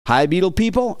Hi, Beatle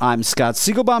people. I'm Scott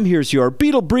Siegelbaum. Here's your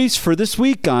Beatle Briefs for this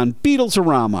week on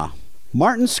Beatles-orama.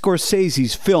 Martin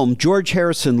Scorsese's film George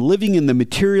Harrison Living in the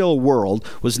Material World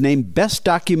was named Best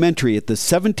Documentary at the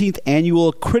 17th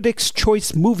Annual Critics'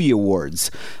 Choice Movie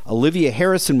Awards. Olivia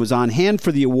Harrison was on hand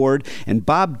for the award, and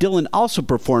Bob Dylan also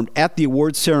performed at the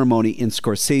awards ceremony in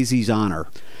Scorsese's honor.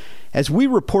 As we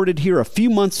reported here a few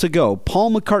months ago,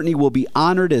 Paul McCartney will be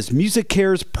honored as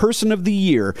MusiCare's Person of the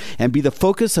Year and be the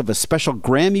focus of a special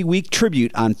Grammy Week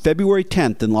tribute on February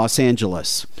 10th in Los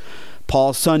Angeles.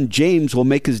 Paul's son James will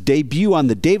make his debut on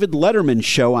The David Letterman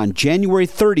Show on January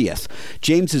 30th.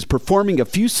 James is performing a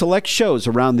few select shows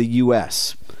around the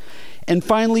U.S. And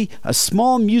finally, a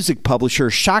small music publisher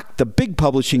shocked the big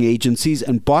publishing agencies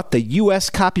and bought the U.S.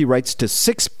 copyrights to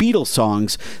 6 Beatles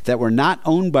songs that were not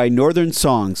owned by Northern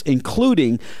Songs,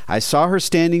 including I Saw Her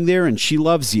Standing There and She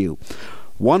Loves You.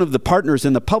 One of the partners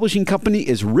in the publishing company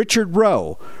is Richard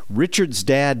Rowe. Richard's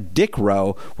dad, Dick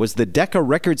Rowe, was the Decca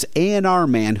Records A&R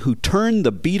man who turned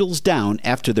the Beatles down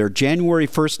after their January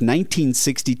 1st,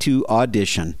 1962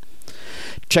 audition.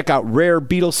 Check out rare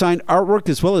Beatle-signed artwork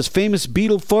as well as famous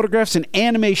Beatle photographs and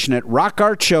animation at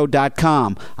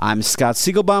rockartshow.com. I'm Scott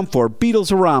Siegelbaum for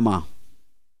Beatles-orama.